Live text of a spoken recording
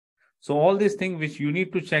So all these things which you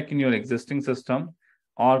need to check in your existing system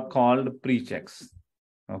are called pre-checks.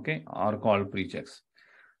 Okay, are called pre-checks.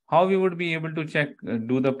 How we would be able to check,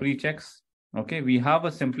 do the pre-checks? Okay, we have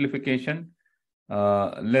a simplification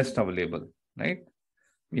list available, right?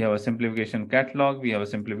 We have a simplification catalog, we have a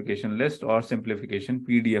simplification list or simplification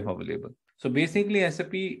PDF available. So basically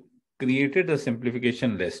SAP created a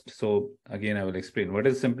simplification list. So again, I will explain what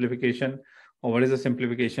is simplification or what is a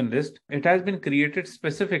simplification list. It has been created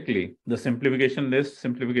specifically, the simplification list,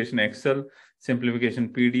 simplification Excel, simplification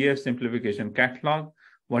PDF, simplification catalog,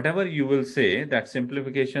 whatever you will say, that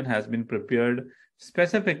simplification has been prepared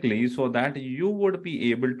specifically so that you would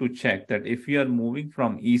be able to check that if you are moving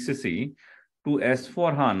from ECC to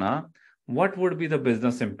S4 HANA, what would be the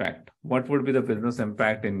business impact? What would be the business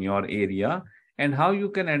impact in your area and how you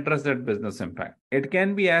can address that business impact? It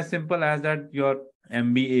can be as simple as that your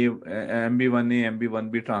MB1A,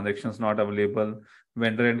 MB1B transactions not available,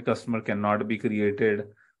 vendor and customer cannot be created,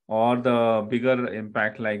 or the bigger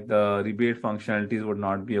impact like the rebate functionalities would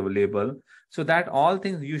not be available. So that all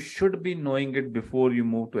things you should be knowing it before you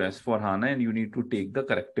move to S4 HANA, and you need to take the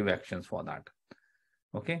corrective actions for that.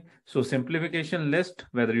 Okay, so simplification list,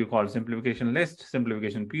 whether you call simplification list,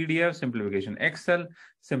 simplification PDF, simplification Excel,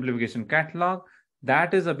 simplification catalog,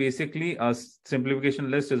 that is basically a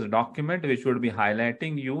simplification list is a document which would be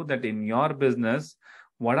highlighting you that in your business,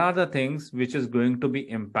 what are the things which is going to be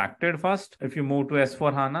impacted first if you move to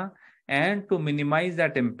S4 HANA, and to minimize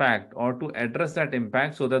that impact or to address that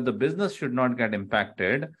impact so that the business should not get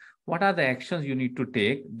impacted, what are the actions you need to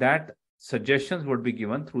take? That suggestions would be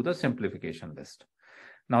given through the simplification list.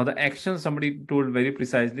 Now the action, somebody told very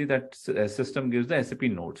precisely that system gives the SAP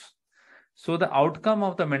notes. So the outcome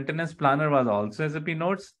of the maintenance planner was also SAP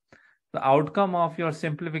notes. The outcome of your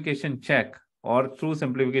simplification check or through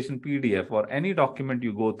simplification PDF or any document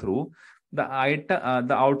you go through, the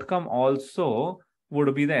outcome also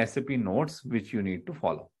would be the SAP notes which you need to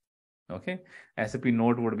follow. Okay, SAP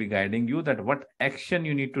note would be guiding you that what action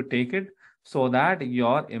you need to take it so that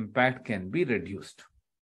your impact can be reduced.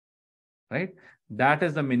 Right? That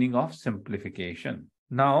is the meaning of simplification.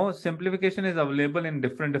 Now, simplification is available in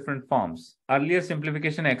different forms. Earlier,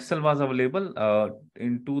 simplification Excel was available.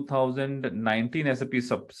 In 2019, SAP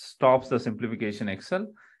stops the simplification Excel,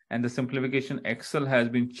 and the simplification Excel has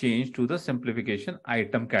been changed to the simplification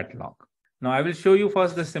item catalog. Now, I will show you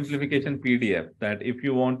first the simplification PDF, that if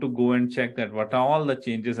you want to go and check that what all the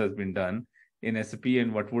changes has been done in SAP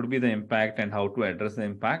and what would be the impact and how to address the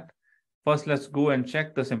impact. First, let's go and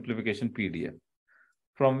check the simplification PDF.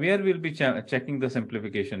 From where we'll be checking the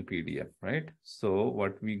simplification PDF, right? So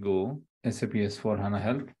what we go, SAP S4 HANA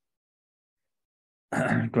Help,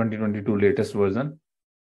 2022 latest version.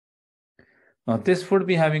 Now this would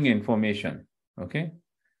be having information, okay?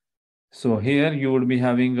 So here you would be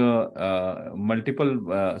having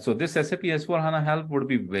multiple, so this SAP S4 HANA Help would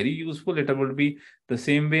be very useful. It would be the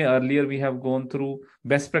same way earlier we have gone through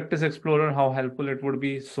Best Practice Explorer, how helpful it would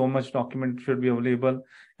be. So much document should be available.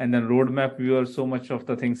 And then Roadmap Viewer, so much of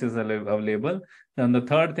the things is available. Then the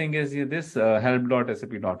third thing is this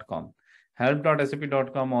help.sap.com.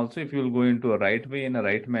 Help.sap.com also, if you will go into a right way, in a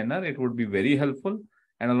right manner, it would be very helpful.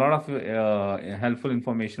 And a lot of helpful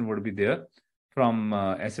information would be there from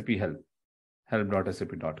SAP Help,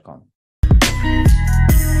 help.sap.com.